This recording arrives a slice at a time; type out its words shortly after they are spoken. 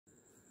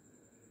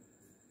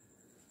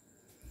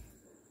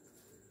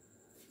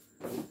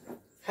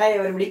Hi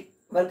everybody,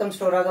 welcome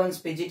to RAGAVAN'S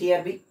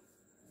PGTRB.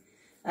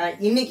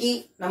 இன்னைக்கு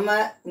நம்ம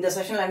இந்த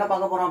செஷன்ல என்ன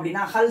பார்க்க போறோம்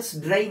அப்படினா Hull's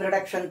drive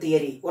reduction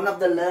theory, one of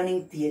the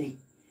learning theory.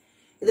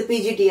 இது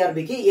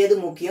PGTRB க்கு எது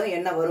முக்கியம்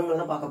என்ன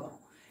வரும்ங்கறத பார்க்க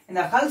போறோம்.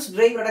 இந்த Hull's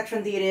drive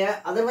reduction theory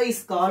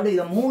otherwise called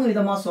இத மூணு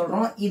விதமா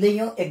சொல்றோம்.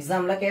 இதையும்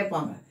எக்ஸாம்ல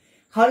கேட்பாங்க.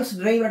 Hull's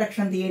drive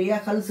reduction theory,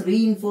 Hull's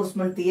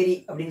reinforcement theory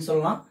அப்படினு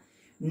சொல்லலாம்.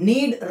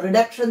 Need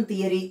reduction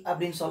theory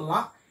அப்படினு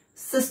சொல்லலாம்.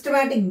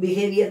 Systematic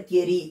behavior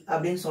theory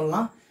அப்படினு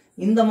சொல்லலாம்.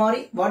 இந்த மாதிரி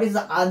what is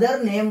the other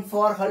name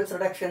for Hull's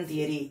reduction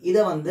theory இத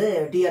வந்து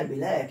TRB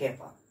ல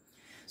கேட்பாங்க.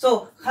 So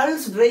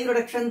Hull's drive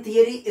reduction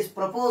theory is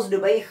proposed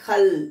by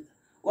Hull,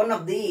 one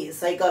of the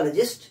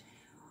psychologists.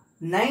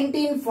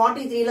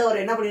 1943 ல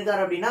அவர் என்ன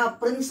பண்ணிருக்காரு அப்படினா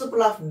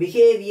Principle of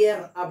Behavior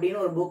அப்படின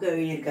ஒரு book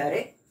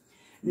எழுதியிருக்காரு.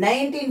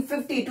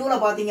 1952 ல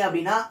பாத்தீங்க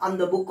அப்படினா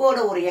அந்த புக்கோட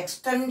ஒரு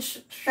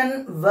எக்ஸ்டென்ஷன்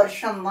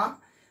வெர்ஷன் தான்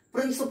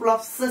Principle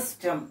of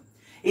System.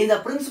 இந்த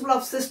Principle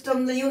of System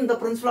லயும் இந்த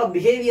Principle of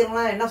Behavior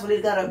லாம் என்ன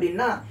சொல்லிருக்காரு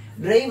அப்படினா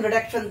drive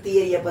reduction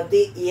theory பத்தி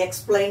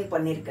explain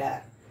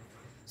பண்ணிருக்கார்.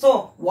 So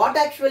what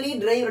actually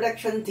drive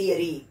reduction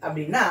theory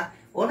அப்படினா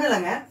ஒண்ணு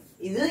இல்லங்க,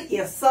 இது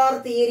SR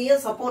தியரியை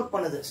சப்போர்ட்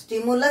பண்ணுது.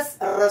 ஸ்டிமுலஸ்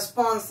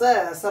ரெஸ்பான்ஸ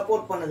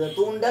சப்போர்ட் பண்ணுது.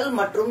 தூண்டல்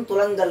மற்றும்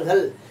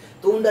துலங்கல்கள்,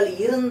 தூண்டல்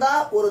இருந்தா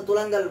ஒரு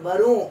துலங்கல்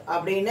வரும்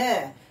அப்படின்னு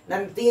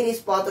நம்ம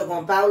தியரிஸ்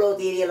பார்த்திருக்கோம். பாவ்லோ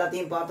தியரி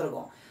எல்லாத்தையும்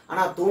பார்த்திருக்கோம்.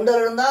 ஆனா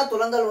தூண்டல் இருந்தா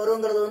துலங்கல்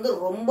வருங்கிறது வந்து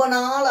ரொம்ப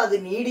நாள் அது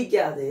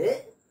நீடிக்காது.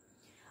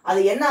 அது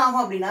என்ன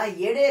ஆகும் அப்படின்னா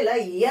இடையில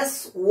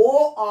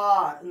SOR,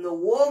 இந்த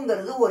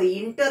ஓங்கிறது ஒரு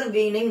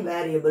இன்டர்வீனிங்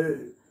வேரியபிள்.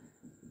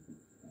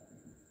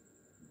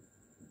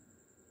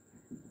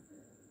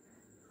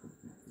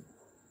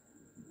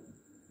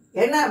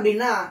 என்ன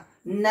அப்படின்னா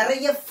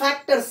நிறைய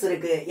ஃபேக்டர்ஸ்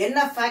இருக்கு.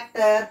 என்ன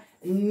ஃபேக்டர்?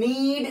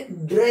 நீட்,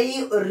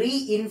 டிரைவ்,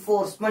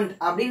 ரீஇன்ஃபோர்ஸ்மெண்ட்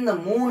அப்படின்னு இந்த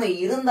மூணு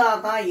இருந்தா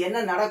தான்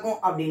என்ன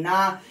நடக்கும் அப்படின்னா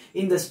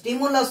இந்த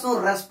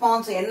ஸ்டிமுலஸும்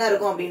ரெஸ்பான்ஸ் என்ன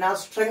இருக்கும் அப்படின்னா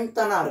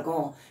ஸ்ட்ரெங்தனா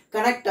இருக்கும்,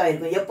 கனெக்ட்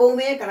ஆயிருக்கும்,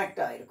 எப்பவுமே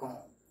கனெக்ட் ஆயிருக்கும்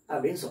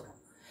அப்படின்னு சொல்றோம்.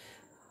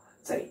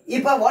 சரி,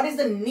 இப்ப வாட்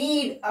இஸ் த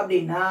நீட்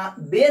அப்படின்னா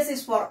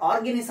basis for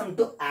organism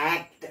to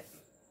act.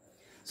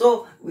 So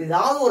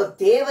ஏதாவது ஒரு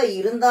தேவை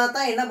இருந்தா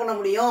தான் என்ன பண்ண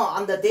முடியும்,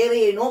 அந்த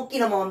தேவையை நோக்கி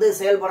நம்ம வந்து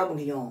செயல்பட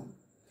முடியும்.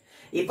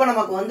 இப்ப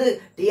நமக்கு வந்து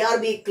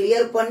டிஆர்பி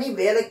கிளியர் பண்ணி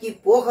வேலைக்கு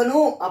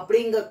போகணும்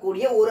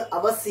அப்படிங்கக்கூடிய ஒரு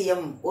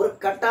அவசியம், ஒரு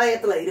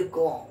கட்டாயத்துல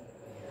இருக்கும்.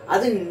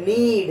 அது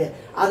நீட்.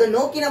 அதை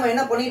நோக்கி நம்ம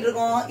என்ன பண்ணிட்டு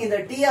இருக்கோம், இந்த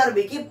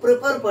டிஆர்பிக்கு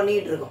ப்ரிப்பேர்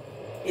பண்ணிட்டு இருக்கோம்.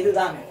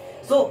 இதுதாங்க.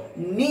 So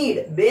need,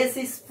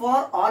 basis for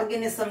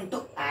organism to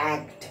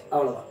act.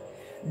 அவ்வளவுதான்.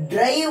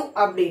 Drive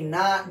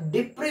அப்படின்னா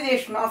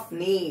deprivation of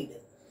need.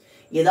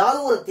 ஏதாவது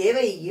ஒரு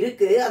தேவை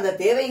இருக்கு, அந்த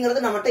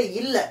தேவைங்கிறது நம்மகிட்ட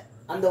இல்ல,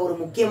 அந்த ஒரு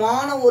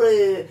முக்கியமான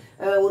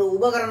ஒரு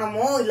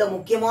உபகரணமோ இல்ல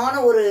முக்கியமான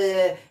ஒரு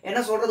என்ன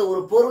சொல்றது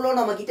ஒரு பொருளோ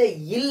நம்ம கிட்ட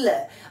இல்ல,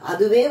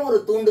 அதுவே ஒரு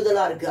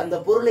தூண்டுதலா இருக்கு. அந்த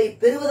பொருளை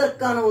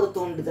பெறுவதற்கான ஒரு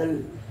தூண்டுதல்.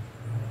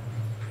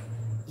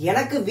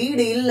 எனக்கு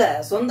வீடு இல்ல,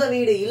 சொந்த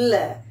வீடு இல்ல,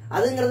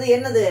 அதுங்கிறது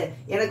என்னது,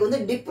 எனக்கு வந்து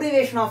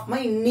டிப்ரிவேஷன் ஆஃப்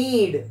மை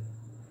நீட்.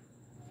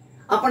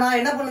 அப்ப நான்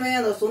என்ன பண்ணுவேன்,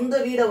 அந்த சொந்த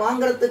வீடை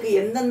வாங்குறதுக்கு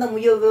எந்தெந்த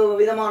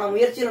விதமான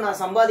முயற்சியில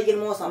நான்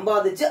சம்பாதிக்கணுமோ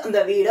சம்பாதிச்சு அந்த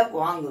வீடை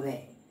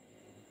வாங்குவேன்.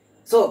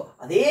 சோ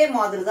அதே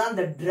மாதிரிதான்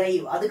இந்த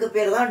டிரைவ், அதுக்கு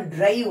பேர் தான்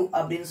டிரைவ்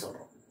அப்படின்னு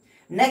சொல்றோம்.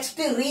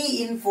 Next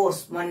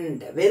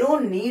reinforcement.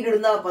 வெறும் நீட்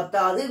இருந்தா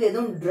பத்தாது,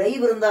 வெறும்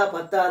டிரைவ் இருந்தா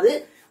பத்தாது.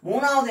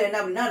 மூணாவது என்ன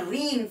அப்படின்னா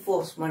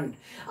ரீஇன்ஃபோர்ஸ்மெண்ட்.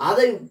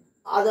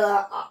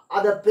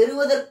 அதை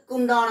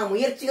பெறுவதற்குண்டான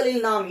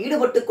முயற்சிகளில் நாம்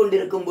ஈடுபட்டு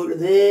கொண்டிருக்கும்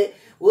பொழுது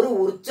ஒரு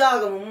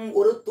உற்சாகமும்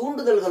ஒரு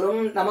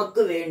தூண்டுதல்களும்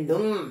நமக்கு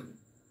வேண்டும்,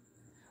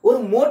 ஒரு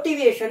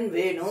மோட்டிவேஷன்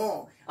வேணும்.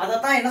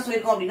 அதைத்தான் என்ன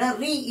சொல்லியிருக்கோம் அப்படின்னா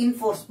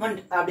ரீஇன்ஃபோர்ஸ்மெண்ட்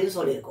அப்படின்னு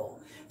சொல்லியிருக்கோம்.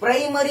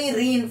 Primary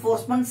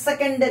reinforcement,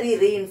 secondary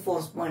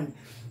reinforcement.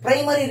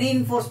 Primary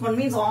reinforcement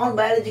means all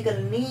biological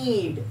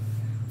NEET,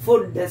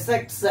 food,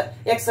 sex,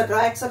 etc.,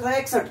 etc.,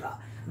 etc.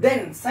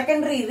 Then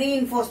secondary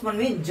reinforcement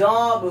means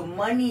job,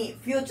 money,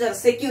 future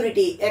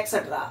security, etc.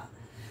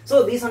 So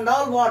these and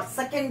all what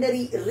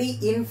secondary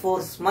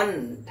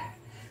reinforcement.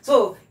 So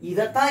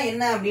இதத்தான்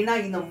என்ன அப்படின்னா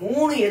இந்த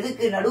மூணு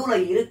எதுக்கு நடுவுல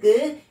இருக்கு,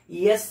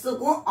 S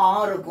க்கும்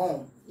R க்கும்.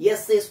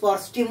 S is for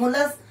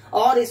stimulus,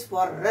 R is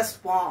for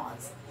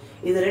response.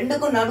 இது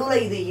ரெண்டுக்கும் நடுவுல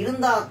இது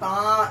இருந்தா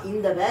தான்,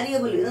 இந்த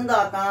வேரியபிள்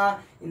இருந்தா தான்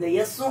இந்த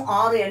S ம்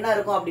R என்ன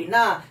இருக்கும்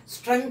அப்படின்னா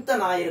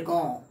ஸ்ட்ரெங்தன்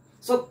ஆயிருக்கும்.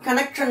 So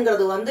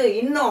கனெக்ஷன்ங்கிறது வந்து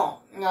இன்னும்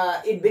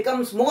it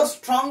becomes more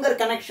stronger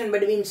connection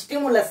between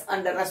stimulus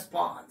and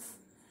response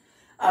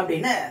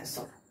அப்படின்னு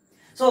சொல்றோம்.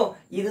 சோ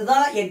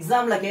இதுதான்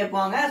எக்ஸாம்ல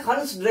கேட்பாங்க.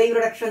 Hull's drive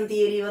reduction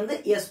theory வந்து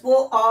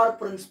SOR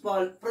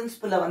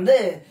principle வந்து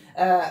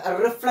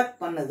ரிஃப்ளெக்ட்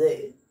பண்ணுது,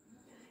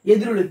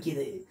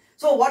 எதிரொலிக்குது.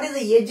 So what is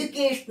the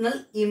educational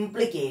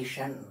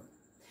implication?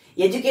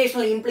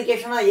 Educational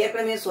implication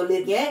ஏற்கனவே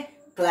சொல்லியிருக்கேன்.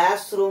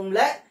 கிளாஸ் ரூம்ல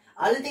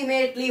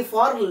ultimately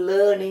for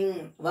learning,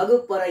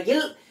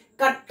 வகுப்பறையில்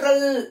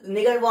கற்றல்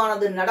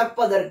நிகழ்வானது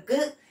நடப்பதற்கு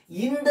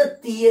இந்த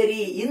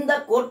தியரி, இந்த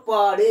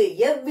கோட்பாடு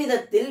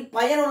எவ்விதத்தில்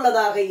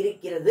பயனுள்ளதாக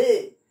இருக்கிறது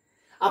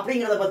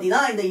அப்படிங்கறத பத்தி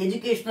தான் இந்த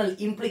எஜுகேஷனல்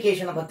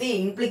இம்ப்ளிகேஷனை பத்தி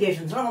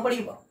இம்ப்ளிகேஷன்ஸ் நம்ம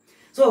படிப்போம்.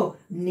 So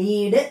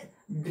NEET,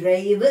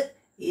 drive,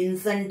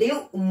 incentive,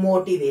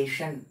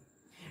 motivation.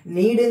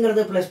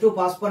 நீடுங்கிறது +2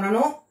 pass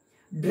பண்ணணும்,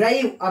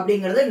 டிரைவ்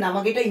அப்படிங்கிறது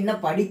நம்ம கிட்ட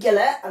இன்னும் படிக்கல,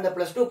 அந்த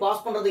 +2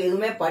 பாஸ் பண்றது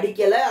எதுவுமே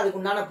படிக்கல, அதுக்கு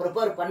உண்டான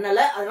ப்ரிப்பேர் பண்ணல.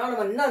 அதனால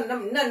நம்ம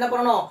இன்னும் என்ன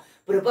பண்ணணும்,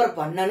 ப்ரிப்பேர்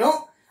பண்ணணும்.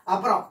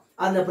 அப்புறம்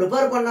அந்த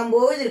ப்ரிப்பேர்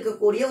பண்ணும்போது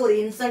இருக்கக்கூடிய ஒரு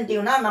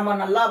இன்சென்டிவ்னா நம்ம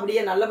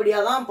நல்லபடியா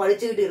தான்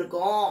படிச்சுக்கிட்டு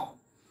இருக்கோம்.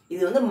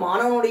 இது வந்து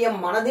மாணவனுடைய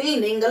மனதில்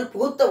நீங்கள்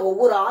புகுத்த,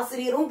 ஒவ்வொரு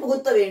ஆசிரியரும்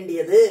புகுத்த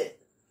வேண்டியது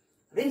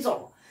அப்படின்னு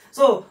சொல்றோம்.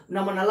 சோ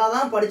நம்ம நல்லா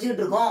தான்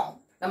படிச்சுக்கிட்டு இருக்கோம்,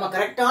 நம்ம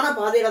கரெக்டான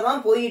பாதையில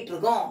தான் போயிட்டு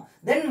இருக்கோம்.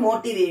 தென்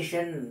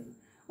மோட்டிவேஷன்,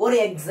 ஒரு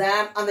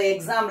எக்ஸாம், அந்த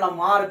எக்ஸாம்ல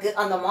மார்க்,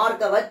 அந்த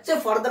மார்க்கை வச்சு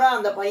ஃபர்தரா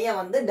அந்த பையன்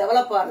வந்து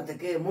டெவலப்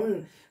ஆகிறதுக்கு,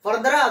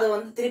 ஃபர்தரா அதை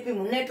வந்து திருப்பி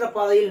முன்னேற்ற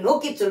பாதையில்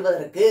நோக்கி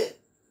செல்வதற்கு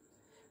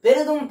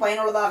பெரிதும்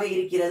பயனுள்ளதாக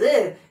இருக்கிறது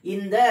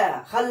இந்த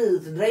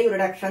ஹல்ஸ் டிரைவ்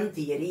ரிடக்ஷன்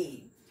தியரி.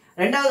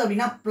 ரெண்டாவது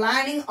அப்படின்னா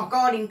planning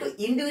according to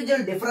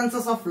individual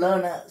differences of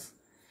learners.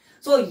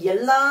 So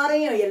எல்லா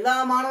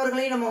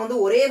மாணவர்களையும் நம்ம வந்து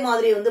ஒரே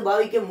மாதிரி வந்து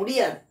பாவிக்க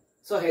முடியாது.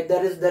 So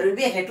there will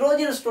be a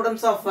heterogeneous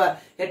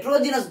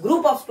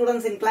group of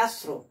students in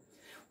classroom.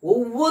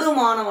 ஒவ்வொரு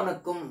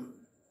மாணவனுக்கும்,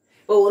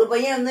 இப்போ ஒரு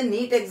பையன் வந்து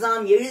நீட்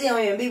எக்ஸாம் எழுதி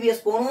அவன்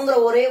எம்பிபிஎஸ் போகணுங்கிற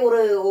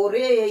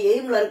ஒரே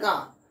எய்ம்ல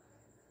இருக்கான்.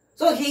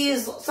 So he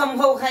is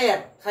somehow higher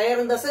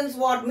in the sense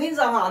what means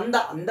அவன்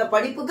அந்த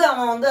படிப்புக்கு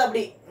அவன் வந்து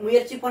அப்படி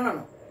முயற்சி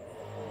பண்ணணும்.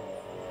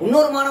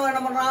 இன்னொரு மாணவன்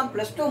என்ன பண்றான்,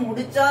 +2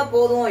 முடிச்சா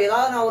போதும்,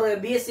 ஏதாவது நான் ஒரு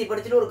பிஎஸ்சி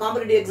படிச்சுட்டு ஒரு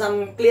காம்படிட்டிவ் எக்ஸாம்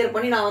கிளியர்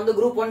பண்ணி நான் வந்து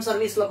குரூப் 1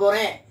 சர்வீஸ்ல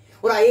போறேன்,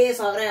 ஒரு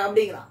ஐஏஎஸ் ஆகிறேன்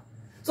அப்படிங்கிறான்.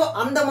 சோ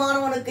அந்த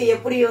மாணவனுக்கு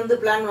எப்படி வந்து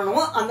பிளான்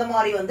பண்ணணுமோ அந்த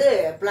மாதிரி வந்து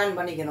பிளான்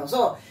பண்ணிக்கணும்.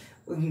 So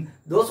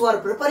those who are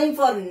preparing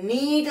for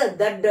need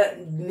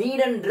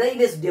and drive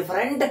is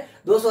different.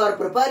 Those who are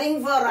preparing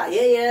for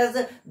IAS,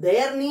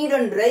 their need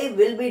and drive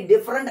will be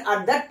different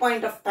at that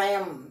point of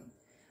time.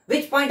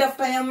 Which point of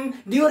time?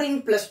 During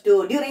 +2,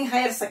 during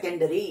higher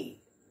secondary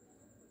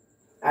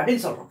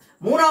அப்படின்னு சொல்றோம்.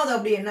 மூணாவது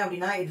அப்படி என்ன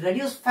அப்படின்னா, it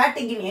reduce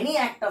fatigue in any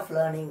act of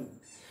learning.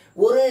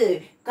 ஒரு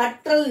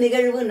கற்றல்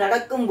நிகழ்வு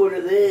நடக்கும்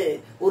பொழுது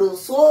ஒரு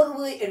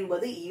சோர்வு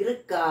என்பது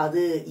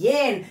இருக்காது.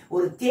 ஏன்,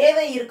 ஒரு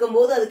தேவை இருக்கும்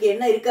போது அதுக்கு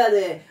என்ன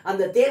இருக்காது,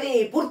 அந்த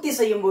தேவையை பூர்த்தி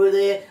செய்யும்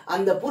பொழுது,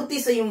 அந்த பூர்த்தி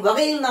செய்யும்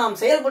வகையில் நாம்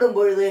செயல்படும்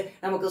பொழுது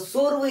நமக்கு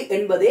சோர்வு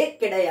என்பதே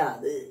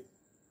கிடையாது.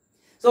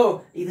 சோ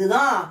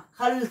இதுதான்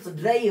ஹல்ஸ்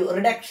டிரைவ்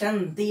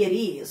ரிடக்ஷன்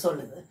தியரி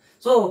சொல்லுது.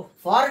 So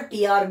for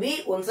TRP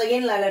once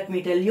again let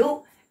me tell you,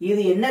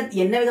 இது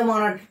என்ன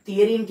விதமான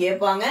தியரின்னு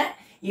கேட்பாங்க.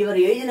 இவர்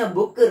எழுதின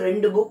புக்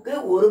 2 புக்கு,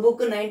 ஒரு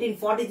புக்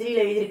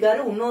 1943ல எழுதியிருக்காரு,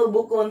 இன்னொரு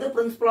புக் வந்து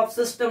பிரின்சிபல் ஆஃப்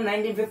சிஸ்டம்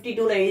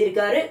 1952ல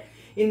எழுதியிருக்காரு.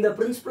 இந்த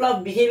பிரின்சிபல்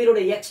ஆஃப் பிஹேவியரோட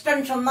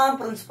எக்ஸ்டென்ஷன் தான்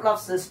principal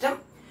of system.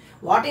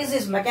 What is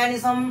is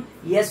mechanism?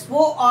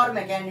 SOR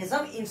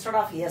mechanism instead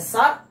of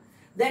SR.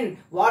 Then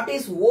what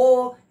is O?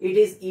 It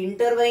is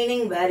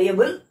intervening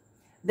variable.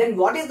 Then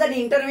what is that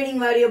intervening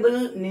variable?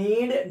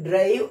 Need,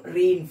 drive,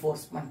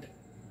 reinforcement.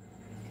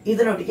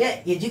 இதனுடைய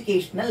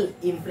educational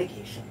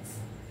implications.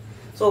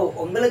 So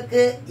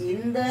உங்களுக்கு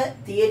இந்த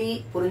theory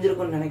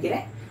புரிஞ்சிருக்கும்னு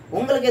நினைக்கிறேன்.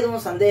 உங்களுக்கு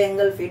எதுவும்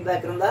சந்தேகங்கள்,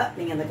 feedback இருந்தால்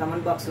நீங்கள் அந்த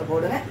கமெண்ட் பாக்ஸில்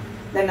போடுங்க.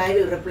 தென் I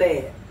will reply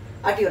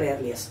at your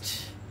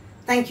earliest.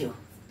 Thank you.